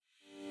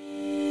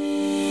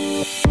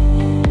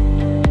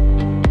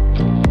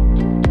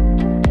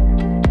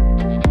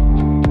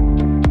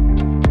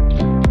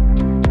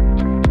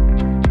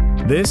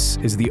This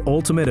is the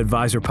Ultimate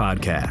Advisor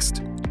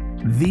Podcast,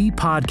 the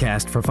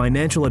podcast for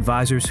financial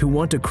advisors who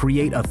want to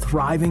create a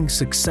thriving,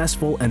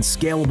 successful, and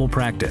scalable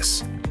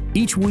practice.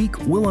 Each week,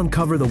 we'll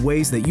uncover the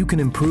ways that you can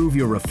improve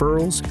your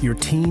referrals, your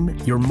team,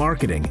 your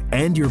marketing,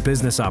 and your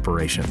business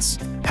operations,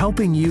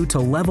 helping you to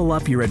level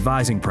up your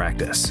advising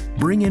practice,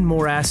 bring in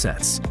more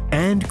assets,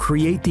 and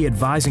create the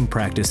advising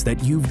practice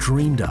that you've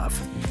dreamed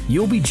of.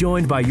 You'll be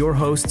joined by your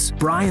hosts,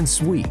 Brian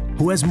Sweet,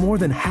 who has more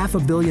than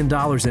 $500 million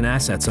in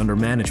assets under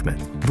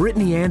management,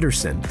 Brittany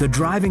Anderson, the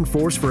driving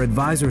force for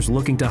advisors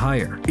looking to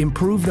hire,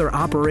 improve their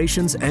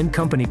operations and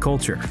company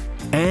culture,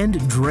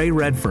 and Dre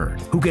Redfern,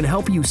 who can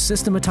help you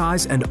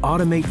systematize and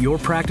automate your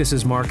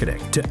practice's marketing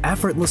to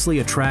effortlessly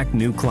attract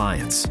new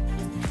clients.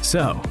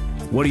 So,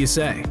 what do you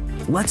say?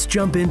 Let's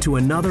jump into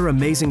another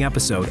amazing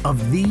episode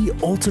of the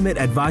Ultimate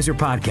Advisor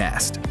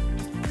Podcast.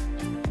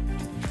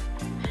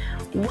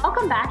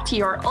 Welcome back to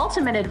your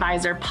Ultimate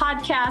Advisor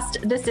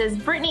Podcast. This is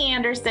Brittany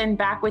Anderson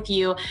back with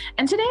you.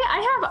 And today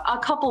I have a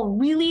couple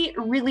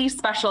really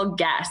special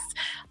guests.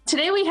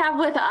 Today we have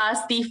with us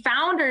the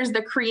founders,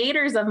 the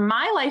creators of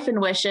My Life and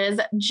Wishes,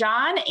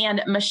 John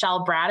and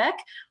Michelle Braddock.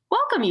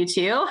 Welcome, you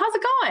two. How's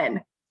it going?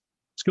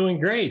 It's going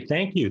great.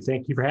 Thank you.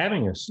 Thank you for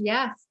having us.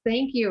 Yes,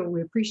 thank you.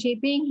 We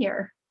appreciate being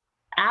here.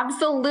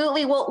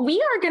 Absolutely. Well, we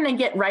are going to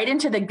get right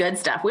into the good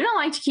stuff. We don't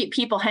like to keep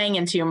people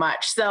hanging too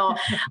much. So,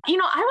 I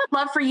would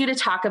love for you to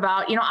talk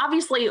about,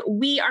 obviously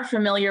we are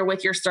familiar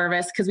with your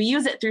service because we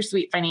use it through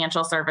Sweet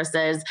Financial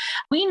Services.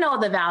 We know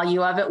the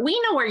value of it. We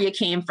know where you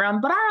came from,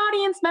 but our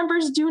audience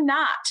members do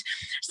not.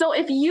 So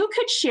if you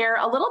could share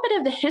a little bit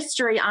of the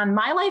history on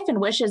My Life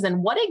and Wishes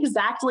and what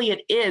exactly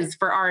it is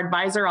for our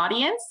advisor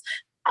audience,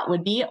 that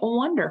would be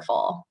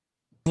wonderful.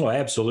 Oh,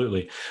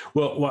 absolutely.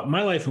 Well, what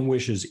My Life and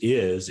Wishes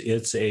is,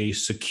 it's a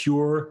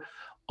secure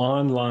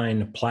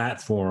online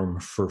platform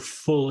for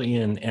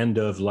full-in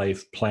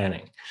end-of-life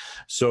planning.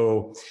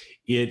 So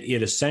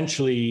it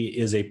essentially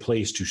is a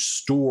place to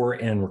store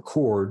and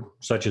record,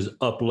 such as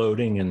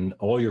uploading and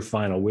all your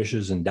final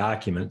wishes and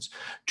documents,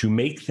 to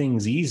make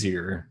things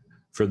easier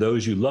for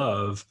those you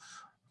love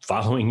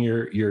following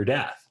your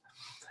death.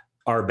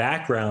 Our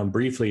background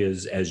briefly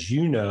is, as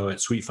you know, at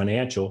Sweet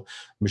Financial,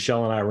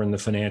 Michelle and I were in the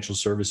financial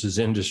services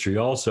industry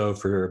also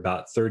for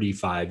about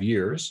 35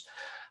 years.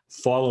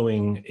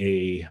 Following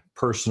a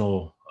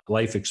personal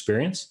life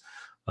experience,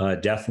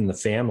 death in the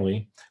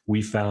family,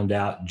 we found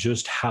out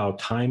just how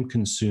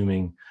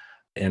time-consuming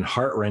and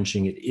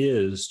heart-wrenching it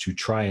is to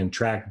try and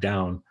track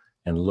down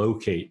and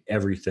locate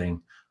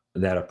everything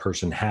that a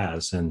person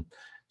has. And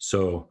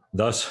so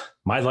thus,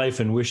 My Life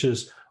and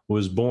Wishes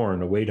was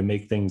born, a way to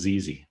make things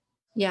easy.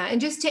 Yeah.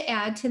 And just to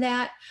add to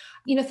that,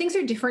 things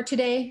are different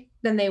today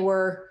than they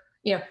were,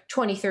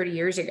 20, 30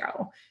 years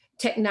ago.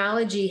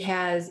 Technology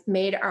has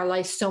made our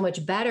life so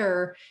much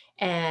better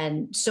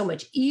and so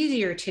much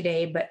easier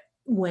today. But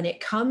when it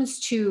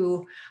comes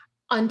to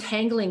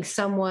untangling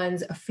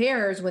someone's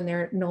affairs when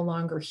they're no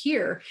longer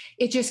here,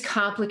 it just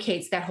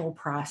complicates that whole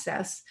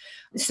process.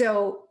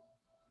 So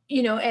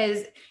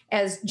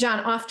as John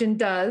often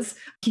does,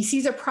 he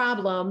sees a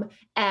problem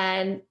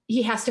and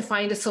he has to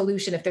find a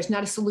solution. If there's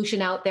not a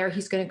solution out there,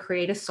 he's going to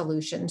create a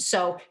solution.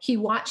 So he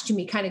watched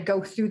me kind of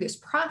go through this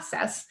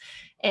process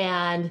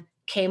and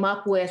came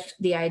up with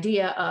the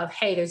idea of,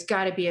 hey, there's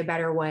got to be a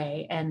better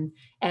way. And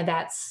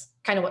that's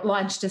kind of what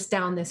launched us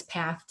down this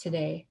path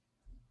today.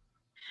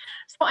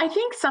 So I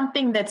think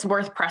something that's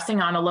worth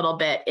pressing on a little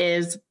bit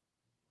is,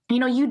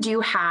 you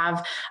do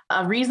have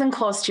a reason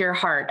close to your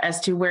heart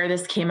as to where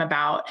this came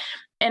about.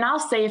 And I'll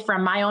say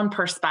from my own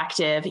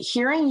perspective,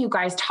 hearing you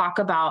guys talk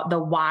about the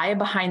why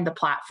behind the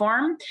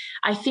platform,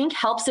 I think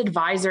helps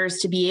advisors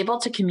to be able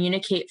to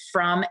communicate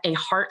from a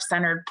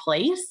heart-centered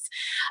place,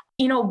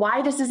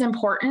 why this is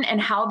important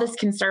and how this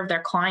can serve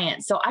their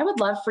clients. So I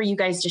would love for you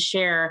guys to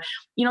share,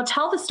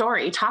 tell the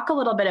story, talk a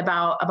little bit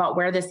about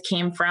where this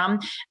came from.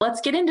 Let's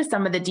get into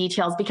some of the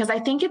details because I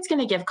think it's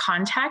going to give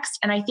context.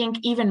 And I think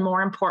even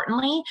more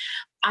importantly,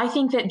 I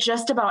think that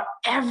just about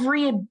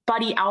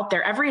everybody out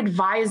there, every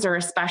advisor,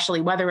 especially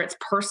whether it's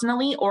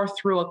personally or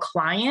through a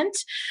client,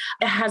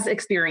 has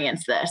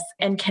experienced this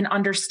and can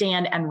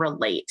understand and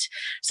relate.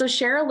 So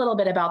share a little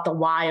bit about the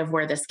why of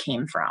where this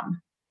came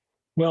from.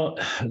 Well,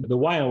 the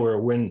why were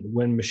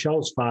when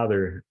Michelle's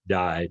father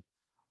died,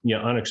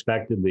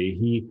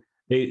 unexpectedly,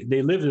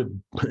 they lived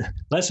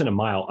less than a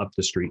mile up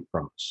the street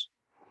from us.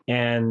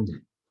 And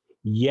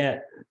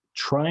yet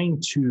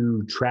trying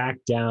to track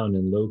down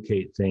and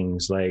locate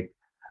things like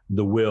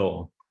the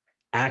will,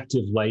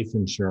 active life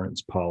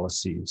insurance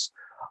policies,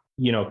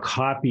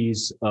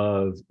 copies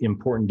of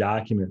important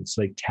documents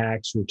like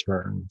tax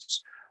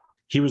returns.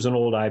 He was an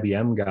old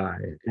IBM guy,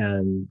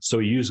 and so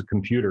he used a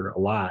computer a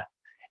lot.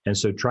 And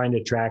so trying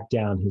to track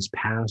down his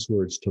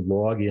passwords to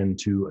log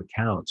into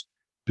accounts,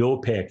 bill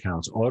pay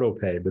accounts, auto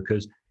pay,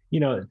 because,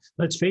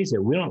 let's face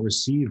it, we don't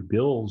receive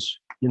bills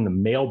in the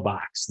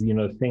mailbox,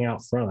 thing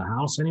out front of the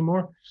house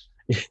anymore.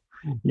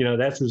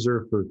 That's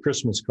reserved for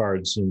Christmas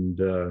cards and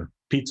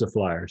pizza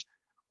flyers.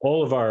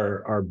 all of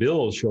our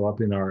bills show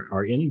up in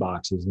our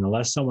inboxes. And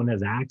unless someone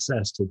has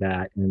access to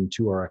that and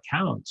to our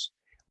accounts,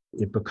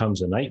 it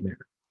becomes a nightmare.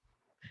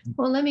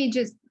 Well, let me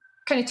just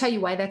kind of tell you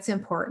why that's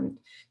important.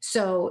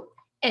 So,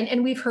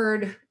 and we've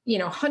heard,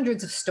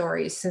 hundreds of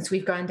stories since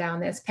we've gone down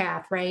this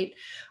path, right?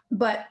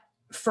 But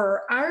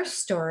for our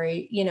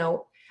story,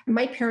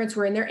 my parents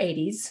were in their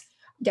 80s.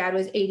 Dad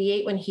was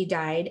 88 when he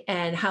died,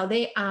 and how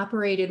they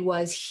operated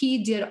was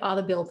he did all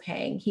the bill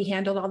paying. He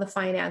handled all the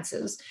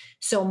finances.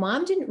 So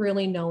mom didn't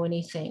really know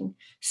anything.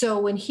 So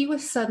when he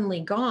was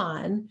suddenly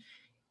gone,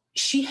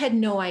 she had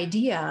no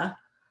idea,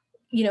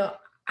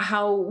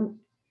 how,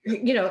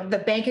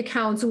 the bank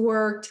accounts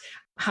worked,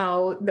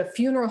 how the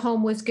funeral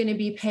home was going to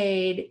be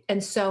paid.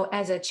 And so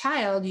as a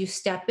child, you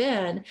step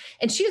in,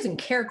 and she doesn't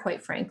care,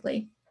 quite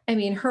frankly. I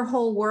mean, her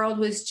whole world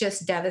was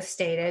just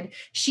devastated.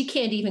 She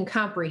can't even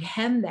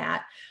comprehend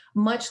that,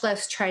 much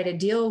less try to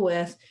deal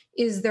with,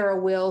 is there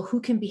a will? Who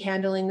can be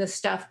handling this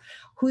stuff?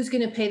 Who's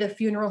going to pay the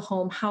funeral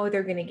home? How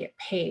they're going to get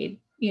paid,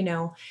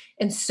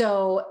 And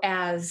so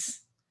as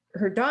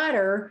her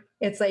daughter,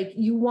 it's like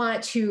you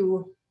want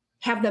to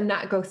have them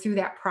not go through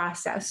that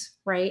process,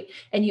 right?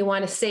 And you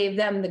want to save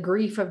them the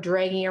grief of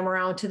dragging them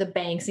around to the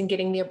banks and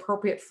getting the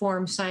appropriate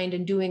form signed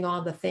and doing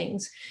all the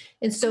things.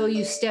 And so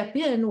you step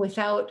in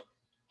without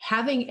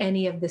having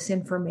any of this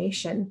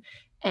information,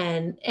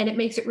 and it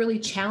makes it really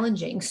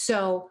challenging.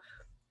 So,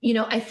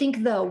 I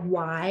think the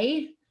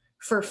why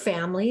for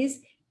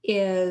families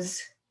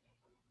is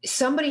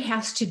somebody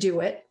has to do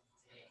it,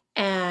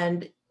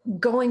 and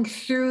going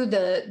through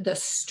the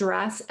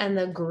stress and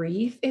the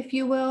grief, if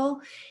you will,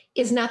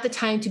 is not the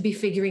time to be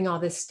figuring all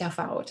this stuff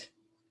out.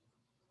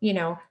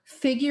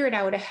 Figure it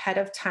out ahead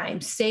of time.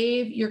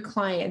 Save your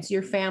clients,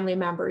 your family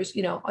members,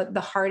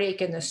 the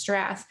heartache and the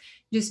stress.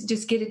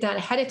 Just get it done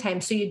ahead of time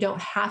so you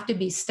don't have to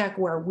be stuck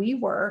where we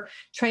were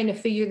trying to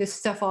figure this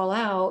stuff all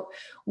out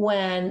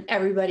when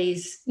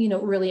everybody's,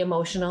 really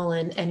emotional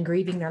and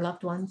grieving their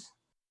loved ones.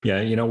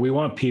 Yeah. We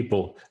want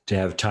people to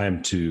have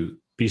time to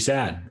be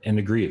sad and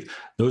to grieve.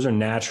 Those are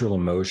natural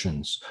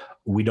emotions.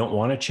 We don't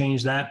want to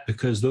change that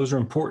because those are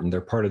important.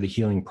 They're part of the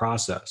healing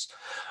process.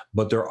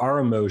 But there are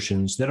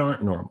emotions that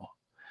aren't normal.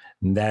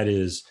 And that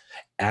is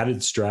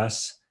added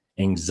stress,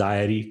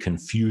 anxiety,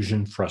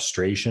 confusion,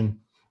 frustration,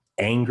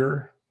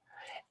 anger.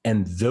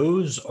 And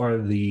those are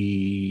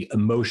the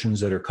emotions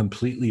that are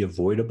completely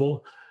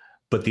avoidable.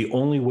 But the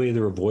only way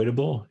they're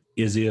avoidable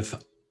is if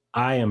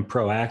I am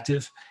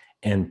proactive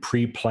and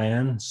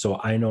pre-plan, so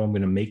I know I'm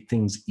going to make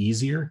things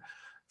easier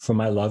for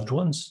my loved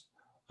ones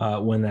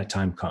when that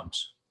time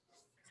comes.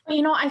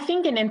 I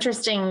think an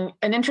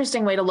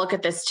interesting way to look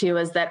at this too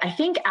is that I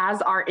think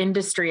as our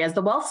industry, as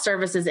the wealth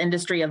services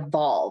industry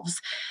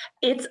evolves,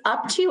 it's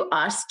up to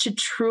us to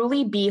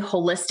truly be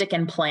holistic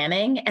in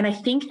planning. And I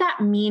think that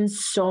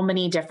means so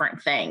many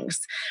different things.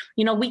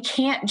 We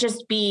can't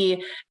just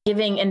be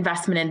giving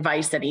investment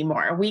advice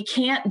anymore. We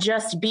can't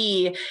just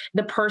be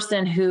the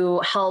person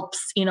who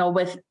helps,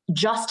 with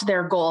just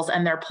their goals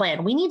and their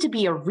plan. We need to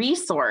be a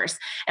resource,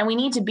 and we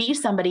need to be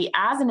somebody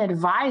as an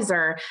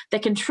advisor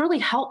that can truly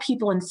help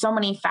people in so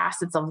many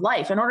facets of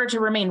life in order to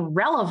remain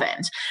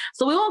relevant.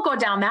 So we won't go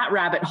down that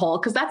rabbit hole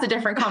because that's a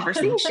different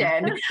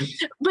conversation.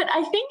 But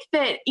I think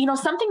that,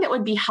 something that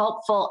would be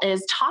helpful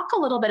is talk a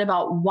little bit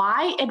about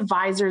why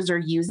advisors are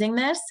using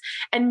this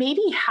and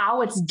maybe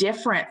how it's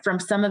different from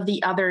some of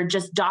the other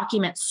just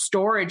document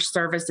storage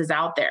services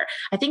out there.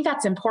 I think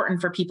that's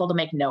important for people to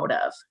make note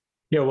of.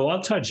 Yeah, well,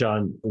 I'll touch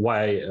on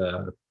why,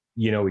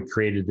 we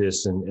created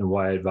this and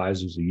why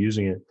advisors are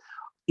using it.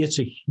 It's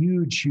a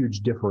huge,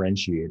 huge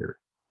differentiator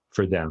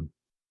for them.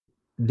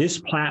 This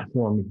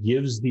platform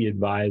gives the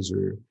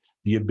advisor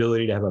the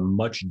ability to have a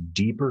much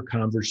deeper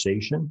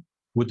conversation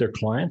with their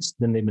clients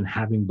than they've been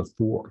having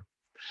before.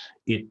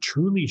 It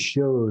truly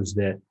shows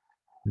that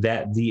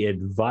the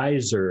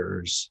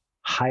advisor's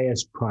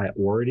highest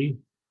priority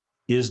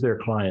is their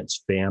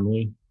client's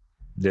family,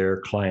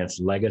 their client's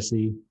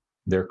legacy,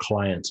 their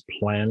client's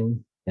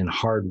planning and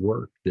hard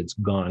work that's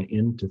gone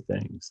into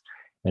things.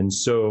 And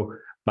so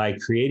by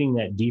creating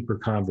that deeper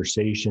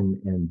conversation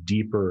and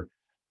deeper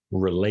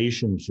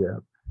relationship,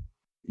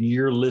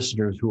 your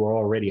listeners who are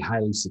already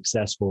highly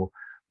successful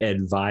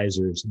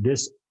advisors,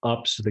 this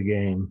ups the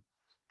game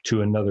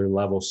to another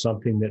level,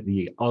 something that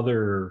the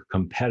other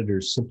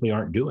competitors simply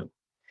aren't doing.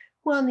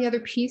 Well, and the other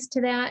piece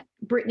to that,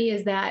 Brittany,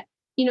 is that,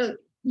 you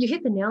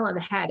hit the nail on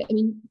the head. I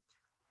mean,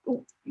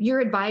 you're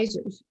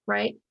advisors,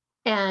 right?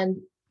 And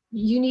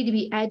you need to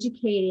be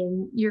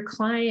educating your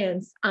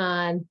clients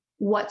on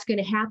what's going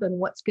to happen,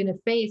 what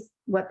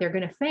they're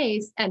going to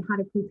face, and how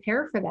to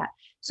prepare for that.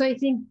 So I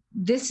think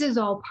this is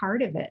all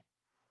part of it.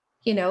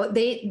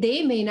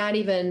 They may not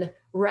even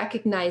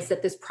recognize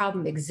that this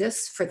problem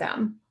exists for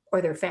them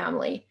or their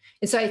family.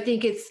 And so I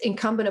think it's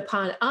incumbent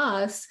upon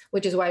us,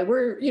 which is why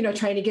we're,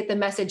 trying to get the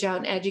message out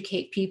and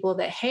educate people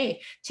that,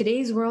 hey,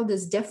 today's world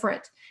is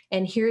different.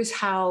 And here's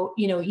how,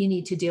 you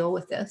need to deal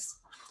with this.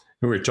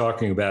 We were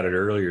talking about it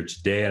earlier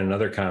today in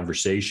another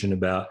conversation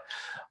about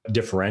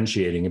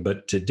differentiating.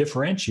 But to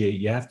differentiate,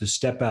 you have to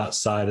step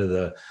outside of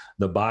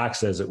the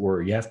box, as it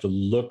were. You have to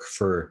look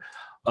for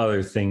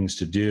other things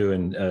to do.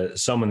 And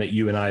someone that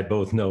you and I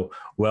both know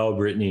well,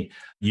 Brittany,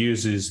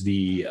 uses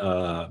the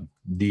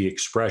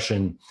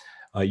expression,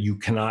 you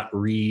cannot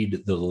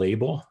read the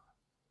label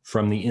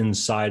from the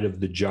inside of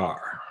the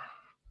jar.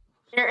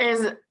 There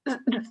is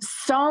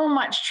so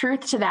much truth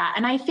to that.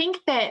 And I think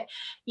that,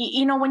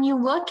 when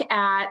you look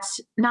at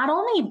not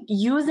only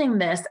using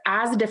this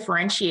as a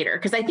differentiator,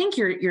 because I think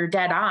you're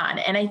dead on.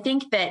 And I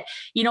think that,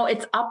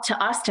 it's up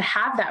to us to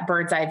have that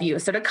bird's eye view.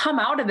 So to come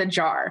out of the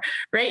jar,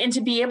 right. And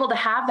to be able to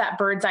have that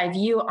bird's eye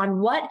view on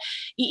what,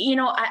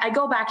 I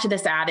go back to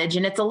this adage,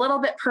 and it's a little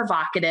bit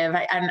provocative.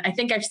 And I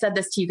think I've said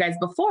this to you guys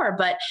before,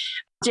 but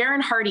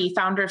Darren Hardy,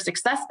 founder of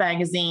Success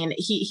Magazine,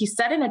 he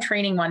said in a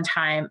training one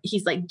time,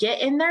 he's like,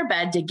 get in their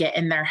bed to get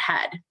in their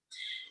head.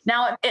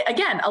 Now,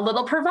 again, a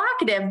little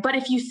provocative, but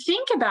if you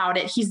think about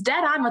it, he's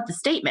dead on with the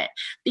statement,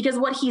 because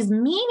what he's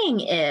meaning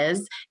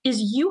is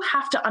you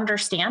have to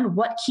understand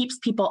what keeps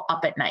people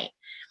up at night.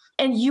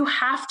 And you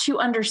have to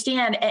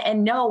understand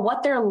and know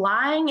what they're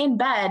lying in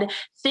bed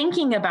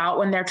thinking about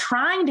when they're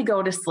trying to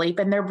go to sleep,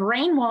 and their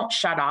brain won't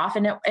shut off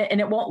and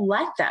it won't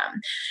let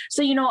them.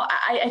 So,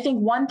 I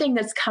think one thing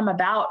that's come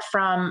about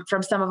from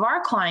some of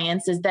our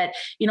clients is that,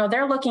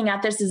 they're looking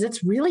at this as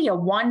it's really a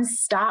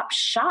one-stop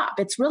shop.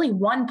 It's really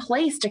one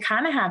place to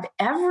kind of have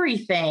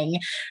everything,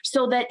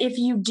 so that if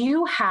you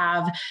do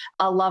have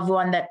a loved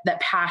one that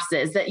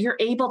passes, that you're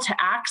able to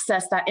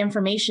access that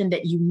information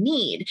that you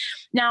need.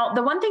 Now,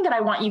 the one thing that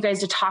I want you guys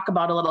to talk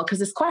about a little, because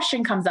this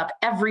question comes up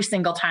every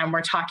single time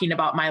we're talking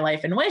about My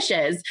Life and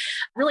Wishes,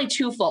 really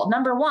twofold.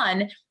 Number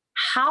one,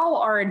 how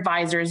are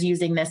advisors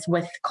using this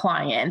with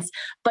clients?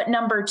 But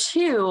number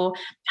two,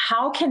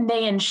 how can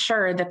they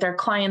ensure that their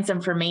clients'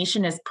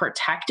 information is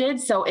protected?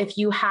 So if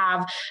you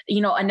have,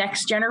 a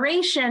next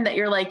generation that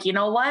you're like, you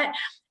know what?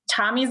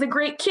 Tommy's a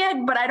great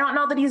kid, but I don't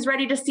know that he's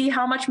ready to see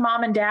how much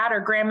mom and dad or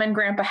grandma and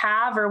grandpa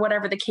have, or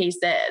whatever the case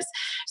is.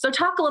 So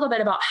talk a little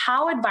bit about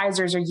how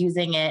advisors are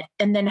using it,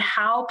 and then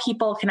how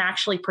people can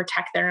actually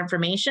protect their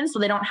information so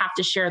they don't have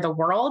to share the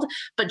world,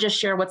 but just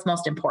share what's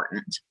most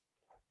important.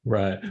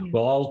 Right.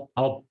 Well,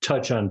 I'll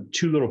touch on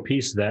two little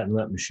pieces of that and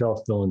let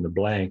Michelle fill in the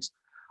blanks.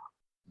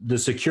 The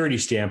security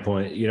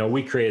standpoint,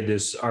 we created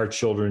this, our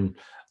children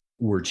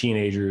were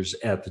teenagers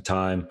at the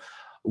time.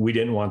 We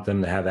didn't want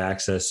them to have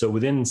access. So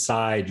within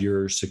inside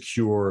your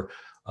secure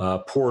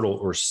portal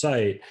or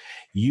site,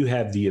 you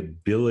have the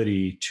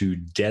ability to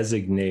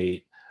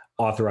designate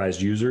authorized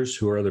users,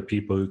 who are other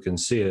people who can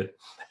see it.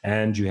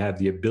 And you have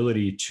the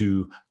ability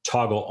to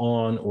toggle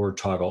on or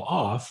toggle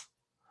off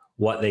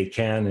what they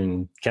can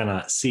and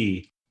cannot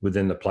see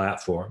within the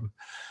platform.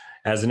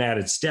 As an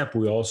added step,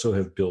 we also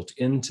have built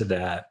into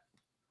that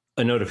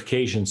a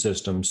notification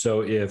system.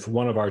 So if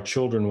one of our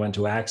children went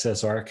to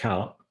access our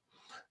account,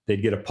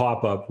 they'd get a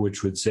pop-up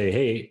which would say,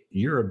 hey,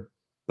 you're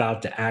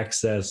about to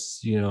access,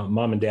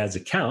 mom and dad's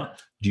account.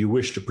 Do you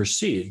wish to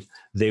proceed?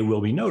 They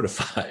will be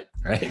notified,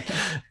 right?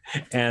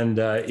 And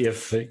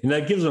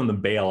that gives them the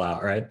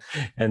bailout, right?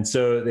 And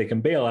so they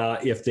can bail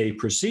out. If they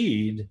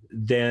proceed,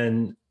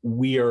 then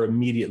we are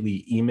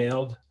immediately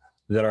emailed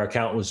that our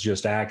account was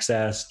just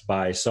accessed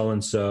by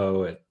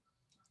so-and-so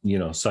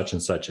at, such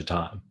and such a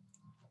time.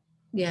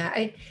 Yeah.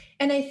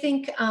 I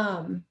think,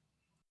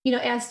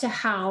 as to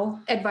how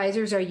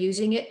advisors are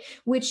using it,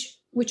 which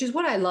is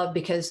what I love,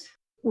 because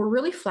we're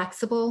really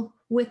flexible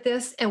with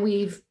this, and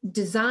we've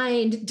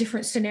designed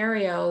different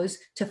scenarios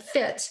to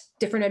fit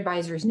different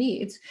advisors'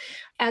 needs.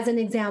 As an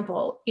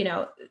example,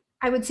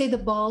 I would say the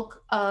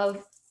bulk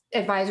of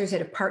advisors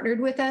that have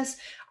partnered with us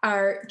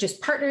are just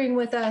partnering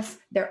with us.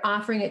 They're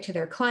offering it to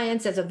their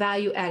clients as a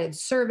value-added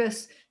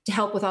service to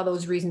help with all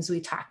those reasons we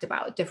talked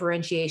about,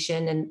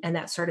 differentiation and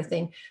that sort of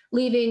thing,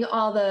 leaving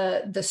all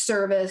the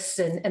service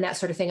and that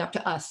sort of thing up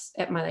to us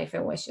at My Life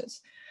and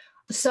Wishes.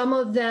 Some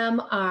of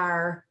them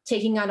are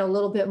taking on a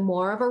little bit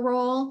more of a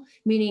role,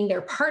 meaning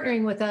they're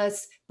partnering with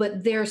us,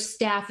 but their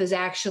staff is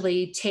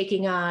actually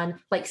taking on,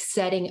 like,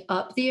 setting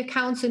up the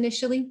accounts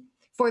initially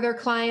for their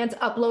clients,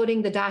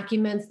 uploading the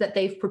documents that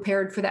they've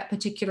prepared for that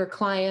particular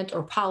client,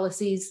 or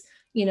policies,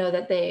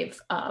 that they've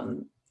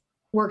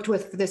worked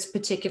with for this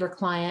particular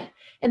client.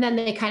 And then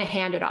they kind of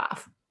hand it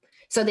off.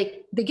 So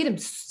they get them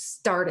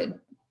started,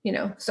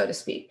 so to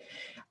speak.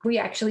 We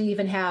actually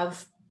even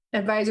have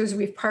advisors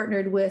we've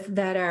partnered with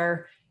that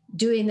are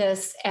doing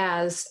this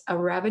as a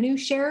revenue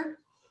share,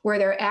 where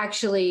they're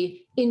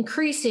actually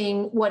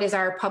increasing what is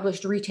our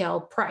published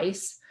retail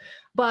price,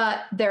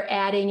 but they're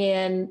adding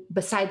in,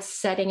 besides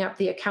setting up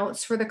the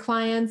accounts for the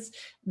clients,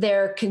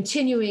 they're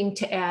continuing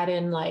to add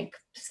in, like,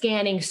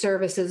 scanning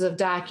services of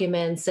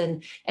documents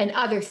and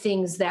other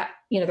things that,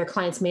 their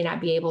clients may not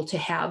be able to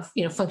have,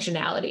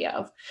 functionality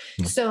of.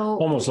 So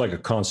almost like a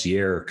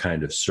concierge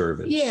kind of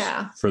service.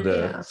 Yeah. For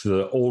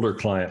the older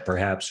client,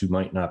 perhaps, who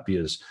might not be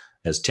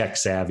as tech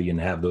savvy and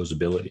have those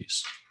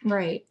abilities.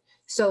 Right.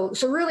 So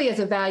really, as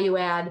a value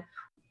add,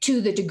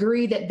 to the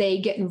degree that they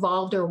get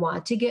involved or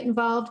want to get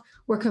involved,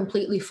 we're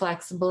completely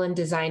flexible in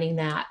designing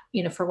that,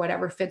 for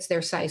whatever fits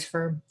their size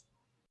firm.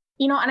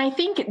 And I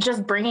think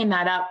just bringing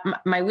that up,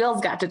 my wheels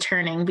got to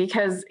turning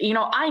because,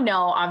 I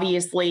know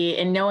obviously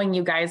in knowing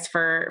you guys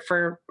for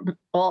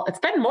well, it's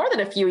been more than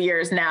a few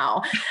years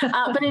now,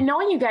 but in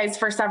knowing you guys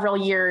for several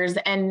years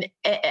and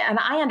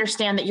I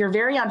understand that you're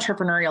very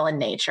entrepreneurial in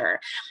nature.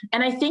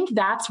 And I think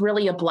that's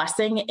really a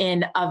blessing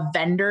in a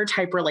vendor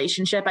type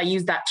relationship. I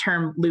use that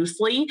term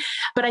loosely,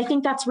 but I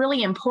think that's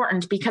really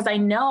important because I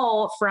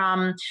know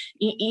from,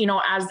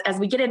 as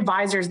we get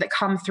advisors that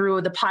come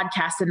through the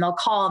podcast and they'll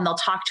call and they'll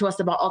talk to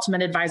us about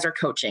ultimate advisor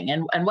coaching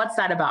and what's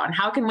that about and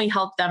how can we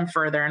help them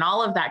further and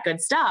all of that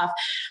good stuff.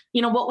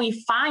 What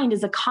we find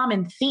is a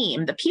common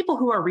theme. The people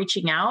who are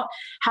reaching out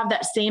have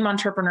that same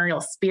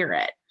entrepreneurial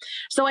spirit.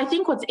 So I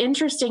think what's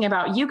interesting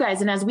about you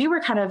guys, and as we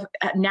were kind of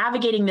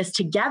navigating this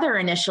together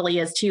initially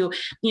as to,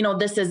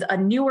 this is a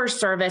newer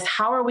service.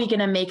 How are we going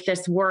to make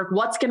this work?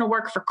 What's going to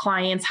work for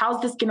clients?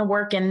 How's this going to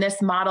work in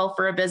this model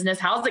for a business?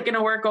 How's it going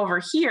to work over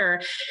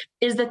here?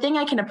 Is the thing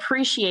I can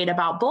appreciate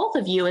about both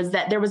of you is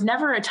that there was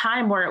never a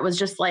time where it was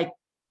just like,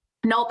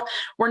 nope,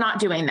 we're not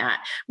doing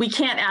that. We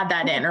can't add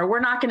that in, or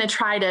we're not going to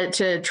try to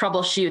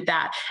troubleshoot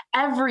that.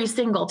 Every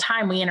single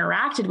time we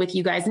interacted with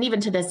you guys, and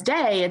even to this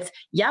day, it's,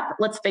 yep,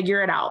 let's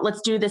figure it out. Let's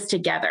do this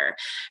together.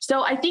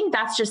 So I think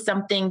that's just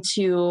something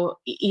to,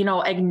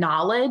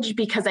 acknowledge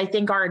because I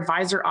think our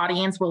advisor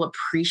audience will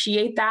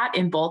appreciate that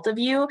in both of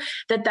you,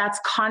 that's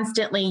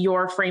constantly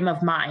your frame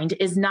of mind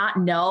is not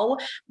no,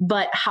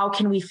 but how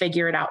can we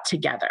figure it out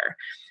together?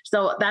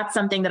 So that's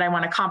something that I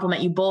want to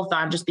compliment you both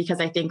on just because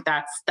I think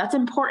that's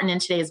important in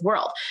today's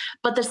world.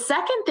 But the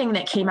second thing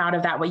that came out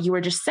of that, what you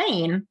were just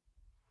saying,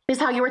 is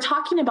how you were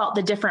talking about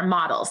the different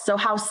models. So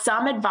how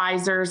some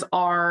advisors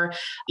are,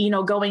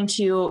 going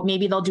to,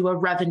 maybe they'll do a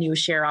revenue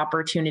share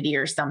opportunity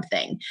or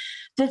something.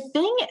 The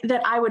thing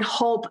that I would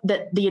hope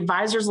that the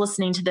advisors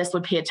listening to this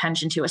would pay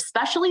attention to,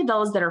 especially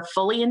those that are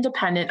fully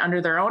independent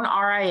under their own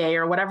RIA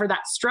or whatever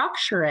that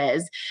structure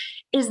is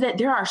that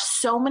there are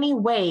so many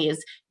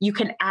ways you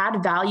can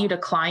add value to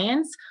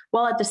clients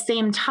while at the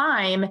same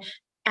time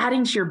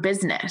adding to your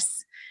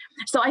business.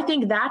 So I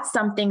think that's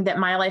something that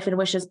My Life in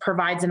Wishes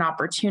provides an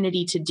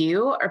opportunity to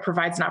do, or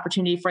provides an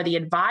opportunity for the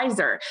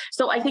advisor.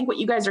 So I think what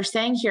you guys are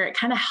saying here, it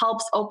kind of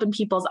helps open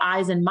people's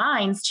eyes and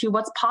minds to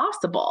what's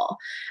possible.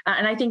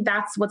 And I think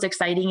that's what's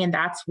exciting. And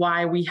that's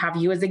why we have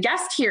you as a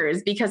guest here,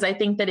 is because I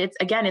think that it's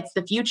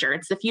the future.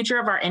 It's the future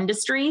of our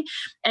industry.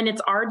 And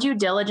it's our due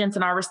diligence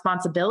and our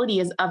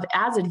responsibility as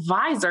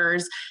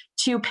advisors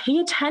to pay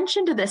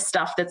attention to this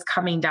stuff that's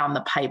coming down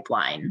the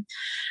pipeline.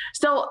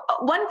 So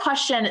one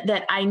question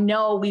that I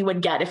know we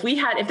would get if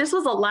this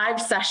was a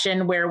live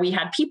session where we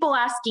had people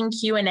asking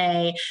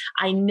Q&A,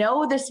 I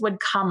know this would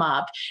come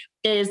up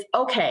is,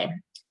 okay,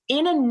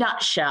 in a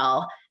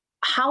nutshell,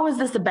 how is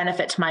this a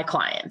benefit to my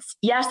clients?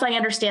 Yes, I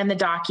understand the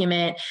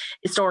document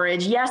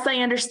storage. Yes, I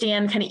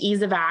understand kind of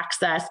ease of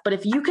access, but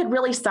if you could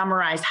really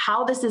summarize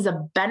how this is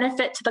a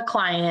benefit to the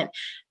client,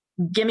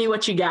 give me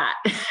what you got.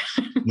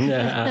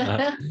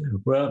 Yeah.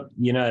 Well,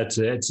 it's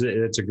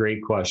a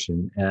great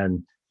question.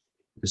 And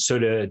so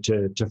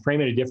to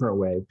frame it a different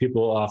way,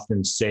 people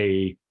often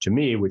say to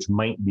me, which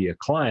might be a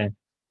client,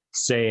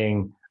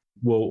 saying,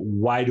 well,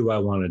 why do I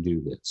want to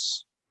do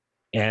this?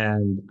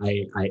 And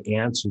I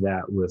answer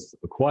that with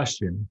a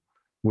question,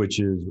 which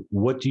is,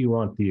 what do you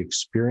want the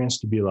experience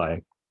to be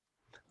like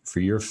for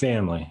your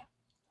family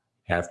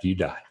after you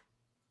die?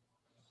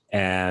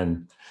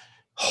 And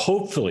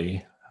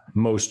hopefully,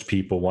 most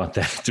people want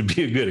that to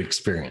be a good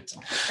experience.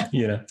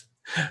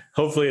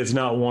 Hopefully it's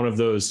not one of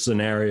those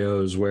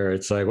scenarios where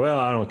it's like, well,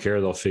 I don't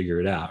care, they'll figure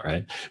it out,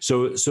 right?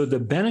 So the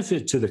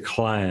benefit to the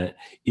client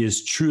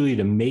is truly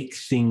to make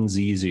things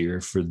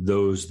easier for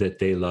those that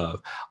they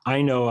love.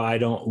 I know I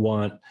don't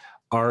want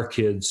our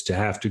kids to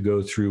have to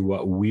go through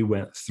what we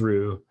went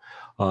through,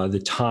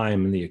 the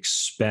time and the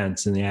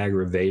expense and the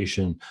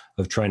aggravation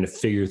of trying to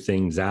figure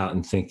things out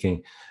and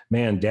thinking,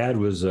 man, Dad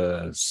was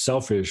a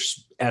selfish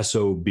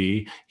SOB.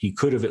 He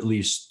could have at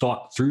least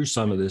thought through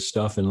some of this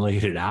stuff and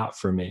laid it out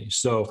for me.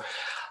 So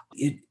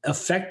it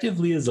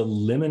effectively is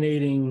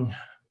eliminating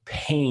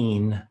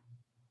pain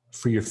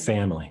for your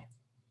family.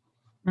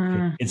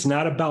 It's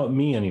not about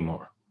me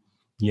anymore.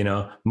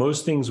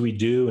 Most things we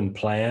do and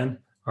plan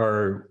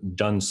are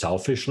done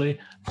selfishly.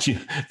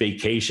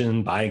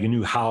 Vacation, buying a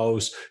new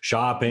house,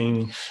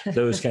 shopping,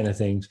 those kind of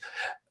things.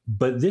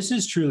 But this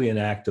is truly an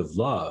act of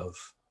love,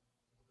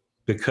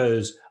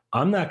 because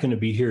I'm not going to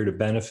be here to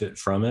benefit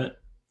from it,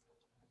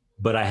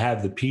 but I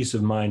have the peace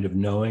of mind of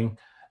knowing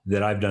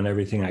that I've done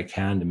everything I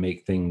can to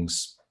make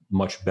things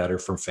much better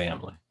for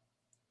family.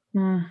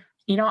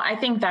 I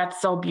think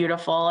that's so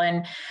beautiful.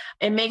 And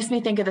it makes me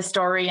think of the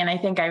story. And I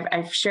think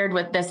I've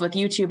shared this with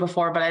you two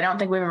before, but I don't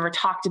think we've ever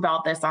talked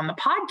about this on the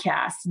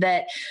podcast,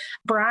 that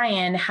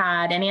Brian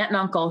had an aunt and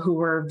uncle who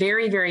were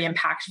very, very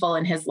impactful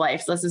in his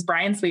life. So this is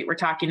Brian Sweet we're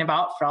talking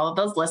about. For all of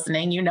those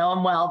listening, you know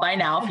him well by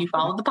now if you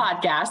followed the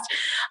podcast.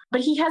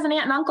 But he has an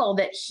aunt and uncle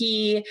that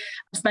he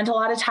spent a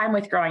lot of time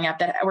with growing up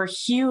that were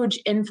huge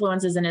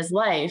influences in his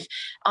life.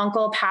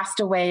 Uncle passed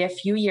away a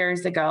few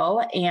years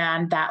ago,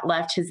 and that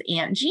left his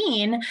Aunt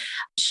Jean.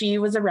 She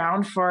was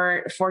around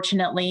for,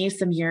 fortunately,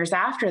 some years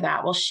after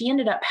that. Well, she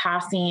ended up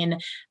passing,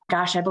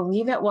 gosh, I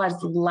believe it was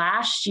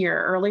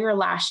earlier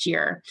last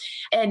year.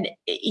 And,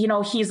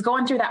 he's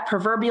going through that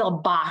proverbial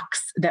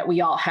box that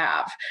we all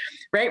have,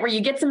 right? Where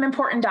you get some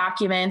important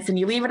documents and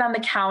you leave it on the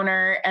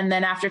counter. And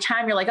then after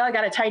time, you're like, oh, I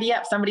got to tidy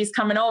up. Somebody's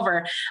coming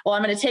over. Well,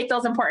 I'm going to take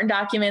those important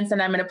documents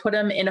and I'm going to put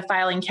them in a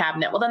filing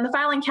cabinet. Well, then the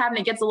filing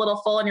cabinet gets a little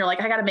full and you're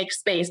like, I got to make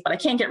space, but I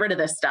can't get rid of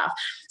this stuff.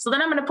 So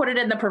then I'm going to put it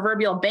in the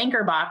proverbial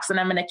banker box and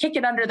I'm going to kick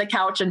it under the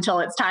couch until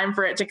it's time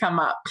for it to come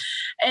up.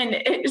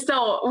 And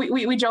so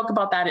we joke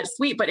about that. It's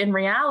sweet, but in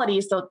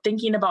reality, so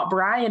thinking about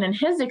Brian and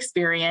his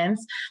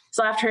experience,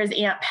 so after his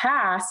aunt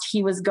passed,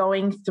 he was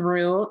going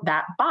through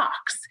that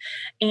box.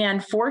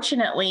 And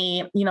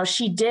fortunately,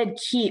 she did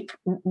keep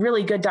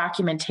really good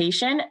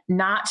documentation,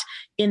 not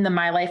in the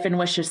My Life and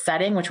Wishes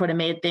setting, which would have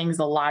made things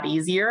a lot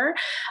easier.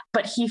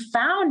 But he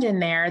found in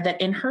there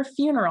that in her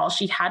funeral,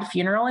 she had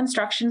funeral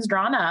instructions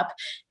drawn up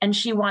and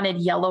she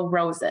wanted yellow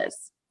roses.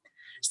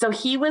 So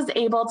he was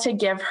able to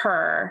give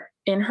her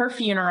in her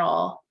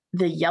funeral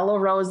the yellow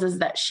roses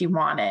that she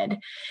wanted.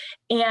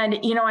 And,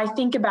 I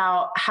think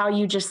about how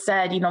you just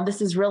said,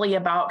 this is really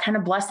about kind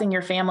of blessing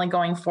your family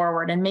going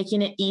forward and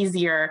making it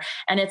easier.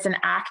 And it's an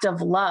act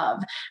of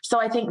love. So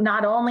I think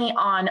not only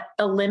on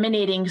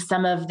eliminating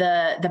some of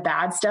the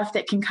bad stuff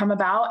that can come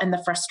about and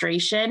the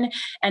frustration.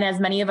 And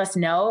as many of us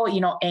know,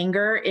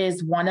 anger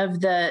is one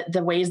of the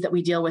ways that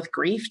we deal with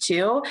grief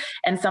too.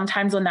 And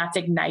sometimes when that's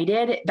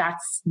ignited,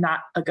 that's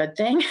not a good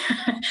thing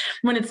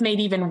when it's made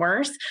even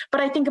worse.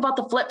 But I think about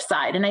the flip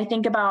side. And I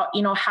think about,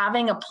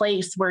 having a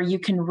place where you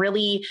can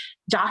really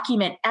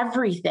document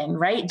everything,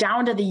 right?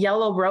 Down to the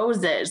yellow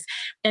roses,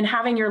 and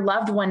having your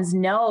loved ones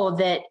know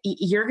that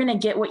you're going to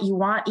get what you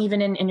want,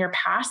 even in your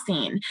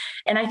passing.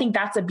 And I think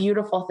that's a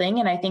beautiful thing.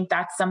 And I think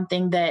that's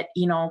something that,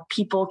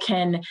 people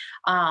can,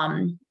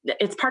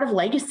 it's part of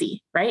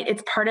legacy, right?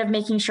 It's part of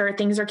making sure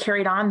things are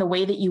carried on the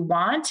way that you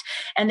want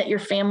and that your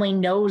family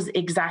knows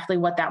exactly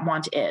what that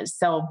want is.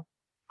 So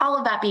all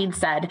of that being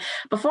said,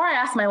 before I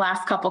ask my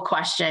last couple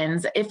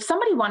questions, if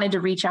somebody wanted to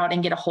reach out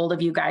and get a hold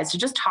of you guys to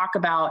just talk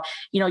about,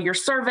 your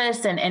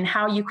service and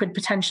how you could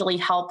potentially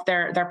help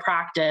their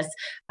practice,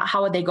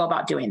 how would they go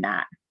about doing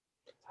that?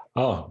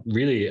 Oh,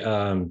 really?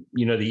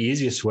 The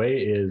easiest way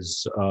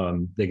is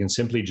they can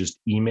simply just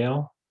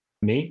email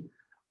me.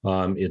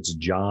 It's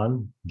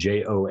John,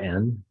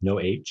 Jon, no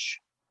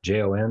H,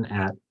 Jon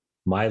at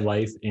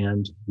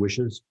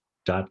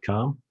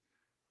mylifeandwishes.com.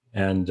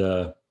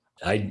 And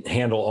I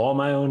handle all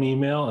my own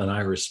email and I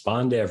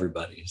respond to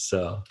everybody.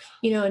 So,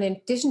 in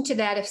addition to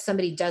that, if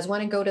somebody does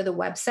want to go to the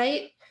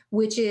website,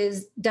 which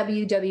is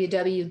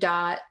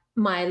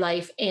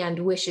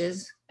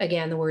www.mylifeandwishes,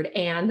 again, the word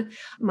and,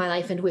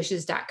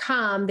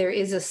 mylifeandwishes.com, there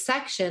is a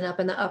section up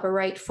in the upper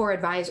right for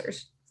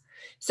advisors.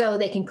 So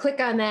they can click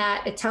on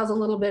that. It tells a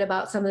little bit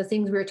about some of the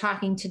things we were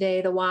talking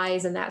today, the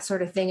whys and that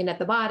sort of thing. And at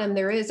the bottom,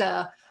 there is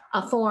a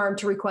form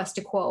to request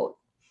a quote,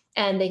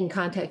 and they can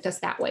contact us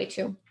that way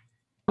too.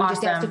 We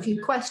just asked a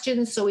few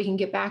questions so we can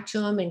get back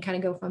to them and kind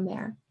of go from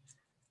there.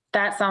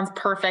 That sounds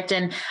perfect.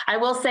 And I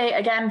will say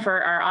again,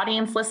 for our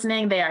audience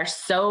listening, they are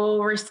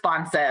so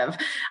responsive.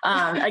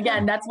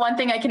 Again, that's one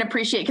thing I can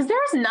appreciate, because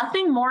there's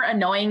nothing more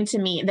annoying to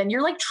me than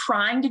you're like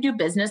trying to do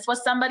business with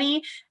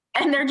somebody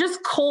and they're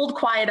just cold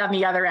quiet on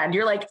the other end.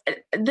 You're like,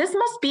 this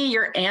must be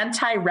your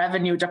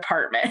anti-revenue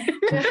department.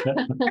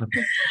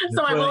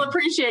 So I will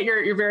appreciate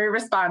you're very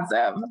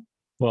responsive.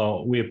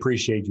 Well, we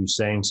appreciate you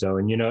saying so.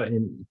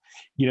 And,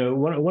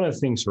 one of the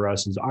things for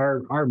us is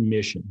our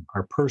mission,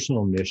 our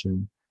personal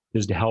mission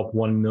is to help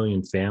 1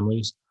 million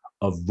families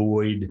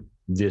avoid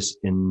this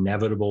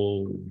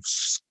inevitable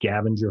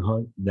scavenger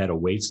hunt that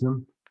awaits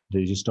them.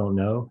 They just don't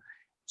know.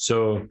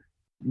 So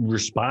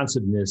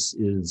responsiveness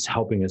is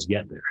helping us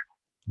get there.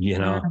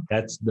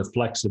 That's the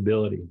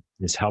flexibility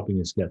is helping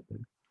us get there.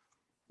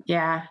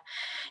 Yeah.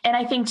 And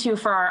I think too,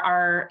 for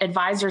our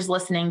advisors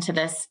listening to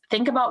this,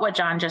 think about what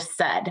John just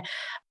said.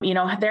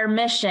 Their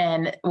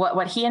mission,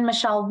 what he and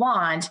Michelle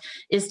want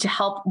is to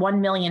help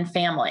 1 million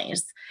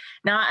families.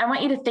 Now, I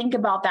want you to think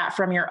about that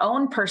from your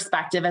own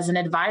perspective as an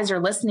advisor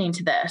listening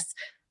to this.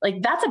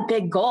 Like, that's a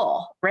big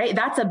goal, right?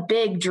 That's a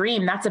big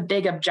dream. That's a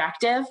big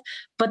objective,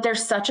 but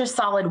there's such a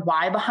solid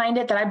why behind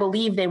it that I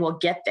believe they will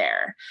get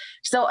there.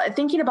 So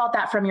thinking about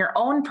that from your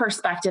own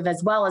perspective,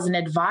 as well as an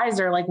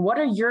advisor, like, what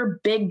are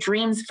your big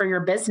dreams for your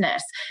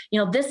business?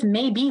 This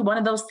may be one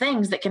of those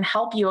things that can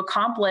help you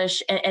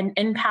accomplish and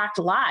impact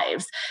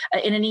lives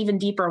in an even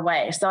deeper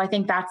way. So I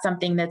think that's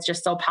something that's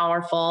just so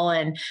powerful.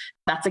 And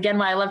that's, again,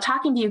 why I love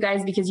talking to you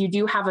guys, because you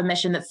do have a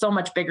mission that's so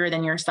much bigger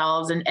than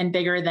yourselves and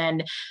bigger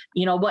than,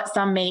 what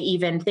some may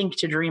even think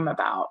to dream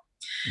about.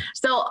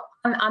 So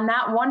on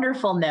that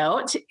wonderful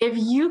note, if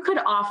you could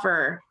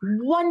offer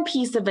one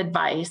piece of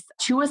advice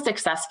to a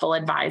successful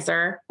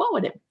advisor, what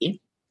would it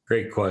be?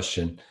 Great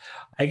question.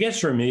 I guess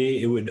for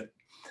me, it would,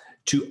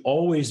 to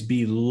always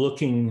be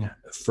looking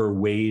for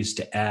ways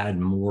to add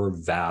more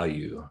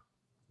value,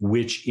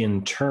 which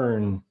in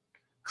turn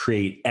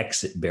create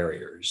exit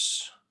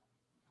barriers.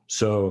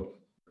 So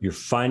you're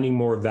finding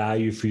more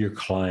value for your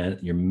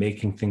client, you're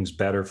making things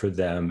better for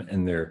them,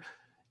 and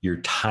you're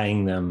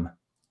tying them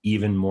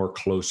even more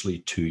closely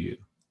to you.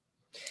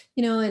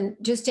 And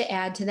just to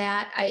add to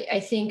that, I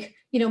think,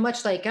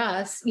 much like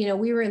us,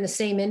 we were in the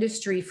same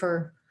industry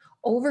for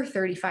over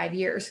 35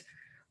 years,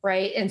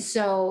 right? And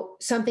so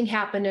something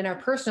happened in our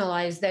personal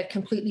lives that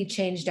completely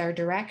changed our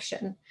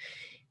direction.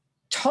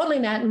 Totally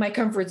not in my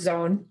comfort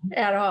zone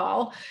at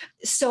all.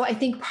 So I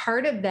think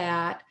part of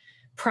that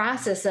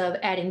process of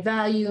adding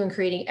value and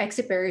creating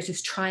exit barriers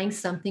is trying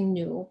something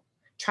new,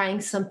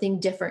 trying something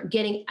different,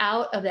 getting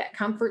out of that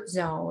comfort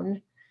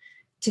zone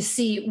to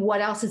see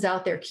what else is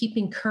out there,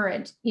 keeping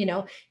current,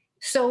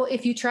 So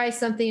if you try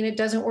something and it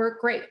doesn't work,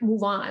 great,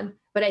 move on.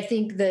 But I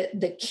think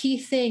the key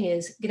thing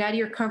is get out of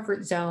your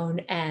comfort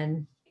zone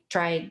and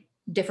try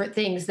different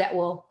things that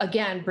will,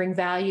 again, bring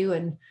value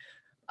and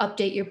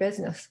update your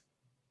business.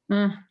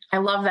 I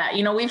love that.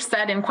 We've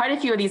said in quite a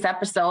few of these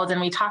episodes,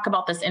 and we talk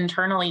about this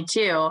internally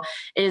too,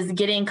 is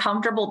getting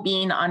comfortable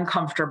being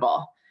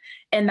uncomfortable.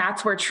 And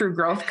that's where true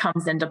growth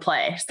comes into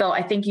play. So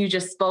I think you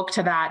just spoke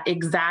to that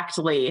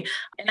exactly.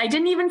 And I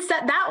didn't even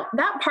set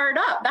that part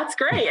up. That's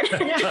great.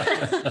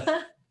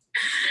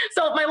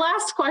 So my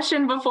last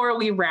question before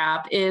we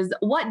wrap is,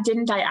 what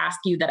didn't I ask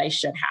you that I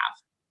should have?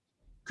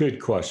 Good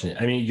question.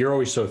 I mean, you're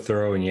always so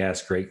thorough and you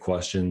ask great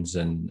questions.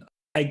 And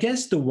I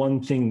guess the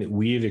one thing that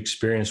we've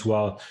experienced,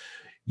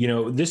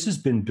 this has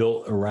been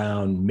built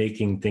around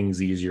making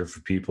things easier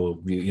for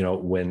people,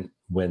 when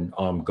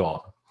I'm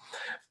gone.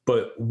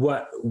 But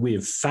what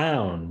we've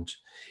found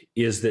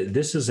is that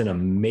this is an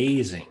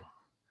amazing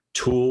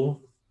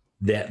tool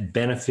that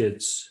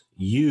benefits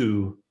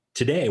you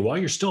today while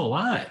you're still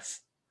alive,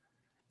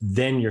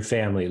 then your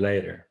family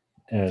later.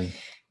 And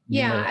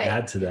you might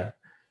add to that.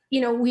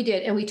 We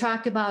did. And we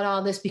talked about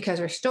all this because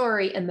our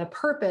story and the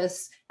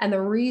purpose and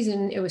the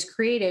reason it was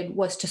created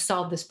was to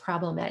solve this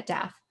problem at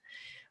death.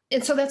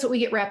 And so that's what we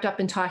get wrapped up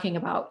in talking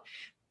about.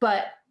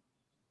 But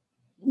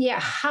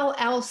how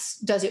else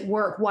does it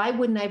work? Why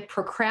wouldn't I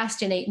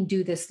procrastinate and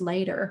do this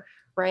later?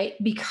 Right?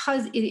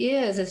 Because it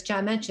is, as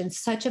John mentioned,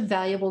 such a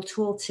valuable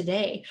tool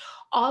today.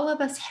 All of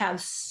us have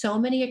so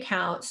many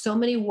accounts, so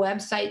many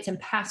websites and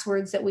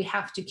passwords that we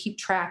have to keep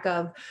track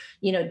of,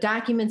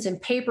 documents in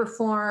paper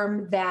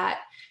form that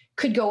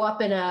could go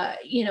up in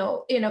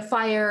a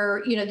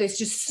fire. There's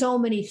just so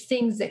many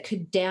things that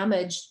could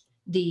damage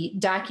the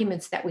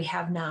documents that we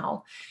have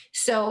now.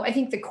 So I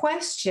think the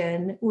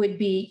question would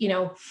be,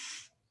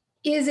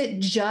 is it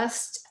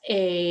just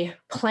a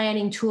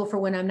planning tool for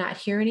when I'm not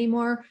here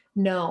anymore?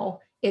 No,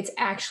 it's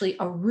actually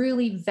a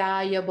really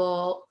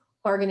valuable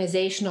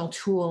organizational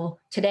tool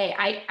today.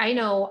 I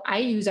know I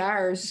use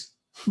ours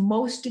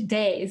most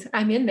days.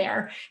 I'm in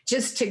there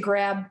just to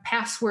grab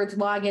passwords,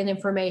 login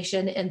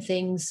information, and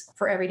things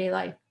for everyday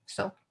life.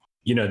 So,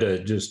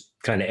 to just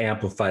kind of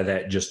amplify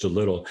that just a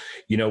little,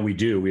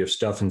 we have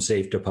stuff in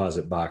safe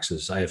deposit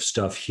boxes. I have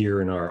stuff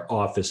here in our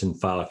office in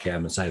file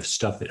cabinets. I have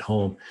stuff at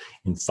home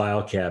in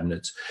file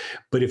cabinets.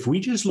 But if we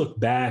just look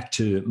back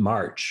to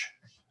March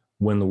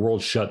when the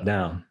world shut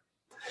down,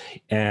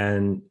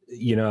 and,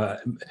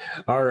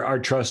 our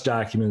trust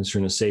documents are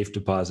in a safe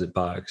deposit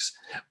box.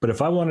 But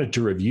if I wanted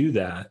to review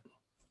that,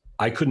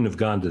 I couldn't have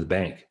gone to the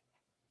bank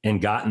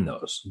and gotten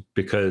those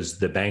because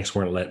the banks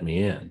weren't letting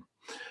me in.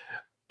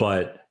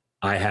 But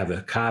I have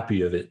a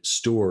copy of it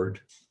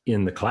stored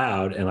in the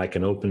cloud, and I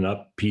can open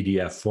up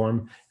PDF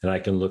form and I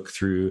can look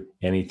through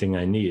anything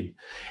I need.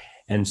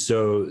 And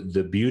so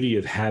the beauty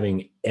of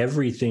having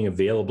everything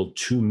available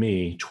to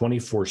me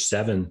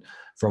 24/7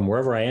 from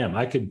wherever I am.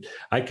 I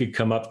could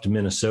come up to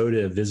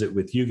Minnesota, visit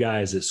with you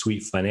guys at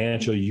Sweet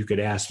Financial. You could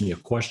ask me a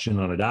question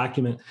on a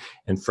document,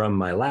 and from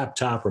my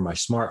laptop or my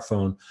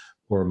smartphone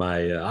or my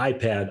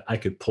iPad, I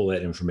could pull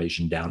that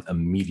information down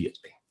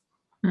immediately.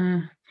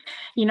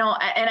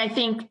 And I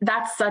think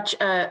that's such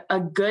a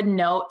good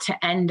note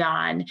to end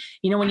on.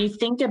 When you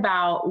think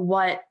about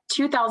what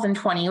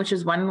 2020, which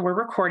is when we're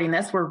recording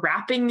this, we're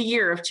wrapping the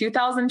year of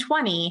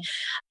 2020.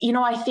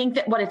 I think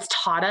that what it's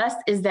taught us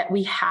is that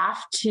we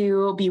have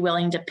to be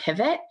willing to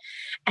pivot,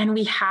 and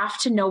we have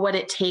to know what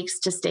it takes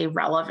to stay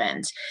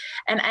relevant.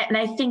 And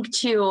I think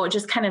too,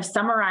 just kind of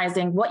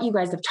summarizing what you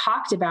guys have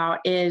talked about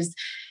is,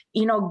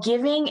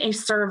 giving a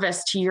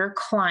service to your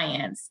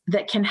clients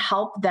that can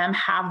help them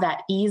have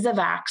that ease of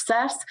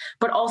access,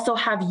 but also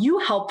have you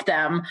help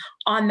them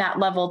on that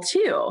level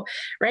too,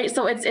 right?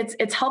 So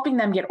it's helping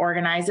them get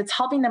organized. It's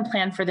helping them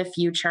plan for the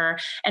future.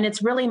 And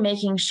it's really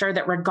making sure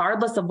that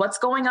regardless of what's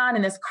going on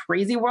in this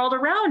crazy world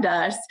around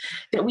us,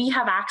 that we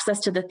have access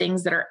to the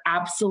things that are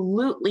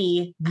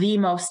absolutely the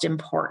most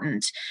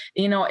important.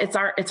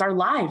 It's our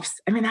lives.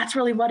 I mean, that's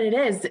really what it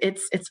is.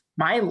 It's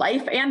my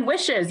life and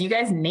wishes. You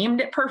guys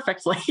named it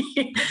perfectly.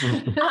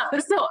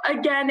 So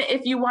again,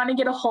 if you want to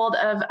get a hold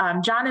of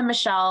John and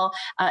Michelle,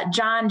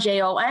 John,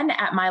 Jon,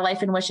 at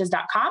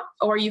mylifeandwishes.com,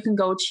 or you can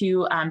go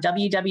to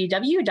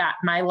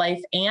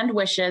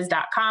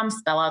www.mylifeandwishes.com,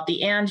 spell out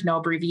the and, no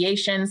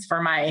abbreviations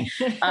for my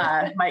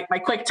my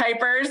quick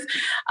typers.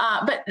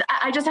 But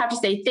I just have to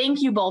say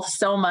thank you both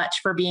so much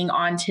for being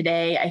on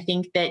today. I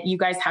think that you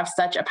guys have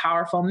such a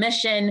powerful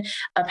mission,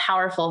 a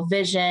powerful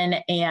vision,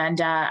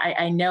 and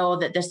I know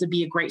that this would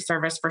be a great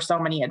service for so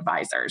many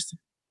advisors.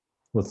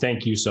 Well,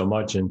 thank you so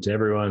much. And to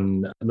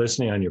everyone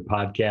listening on your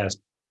podcast,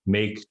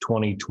 make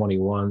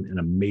 2021 an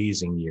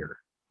amazing year.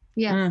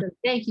 Yes.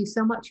 Thank you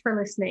so much for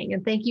listening.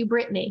 And thank you,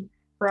 Brittany,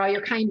 for all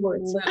your kind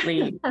words.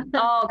 Absolutely.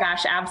 Oh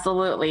gosh,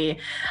 absolutely.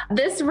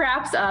 This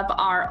wraps up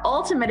our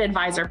Ultimate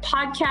Advisor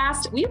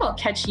podcast. We will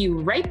catch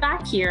you right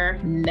back here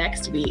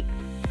next week.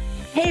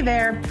 Hey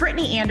there,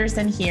 Brittany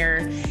Anderson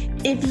here.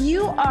 If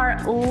you are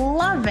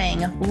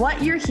loving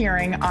what you're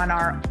hearing on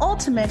our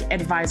Ultimate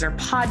Advisor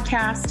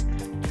podcast,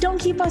 don't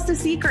keep us a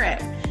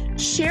secret.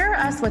 Share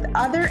us with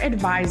other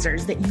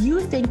advisors that you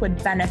think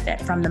would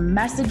benefit from the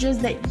messages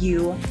that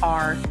you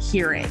are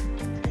hearing.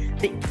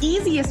 The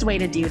easiest way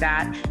to do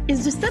that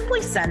is to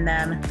simply send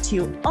them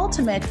to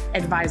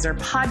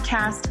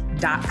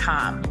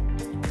ultimateadvisorpodcast.com.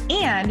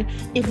 And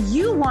if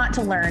you want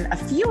to learn a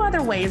few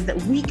other ways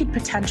that we could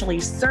potentially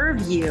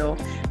serve you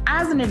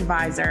as an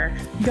advisor,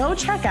 go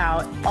check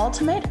out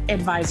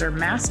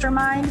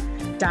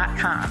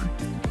ultimateadvisormastermind.com.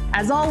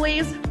 As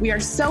always, we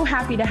are so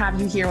happy to have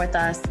you here with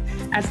us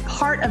as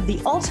part of the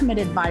Ultimate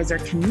Advisor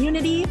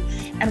community,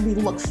 and we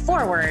look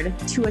forward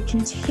to a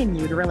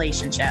continued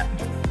relationship.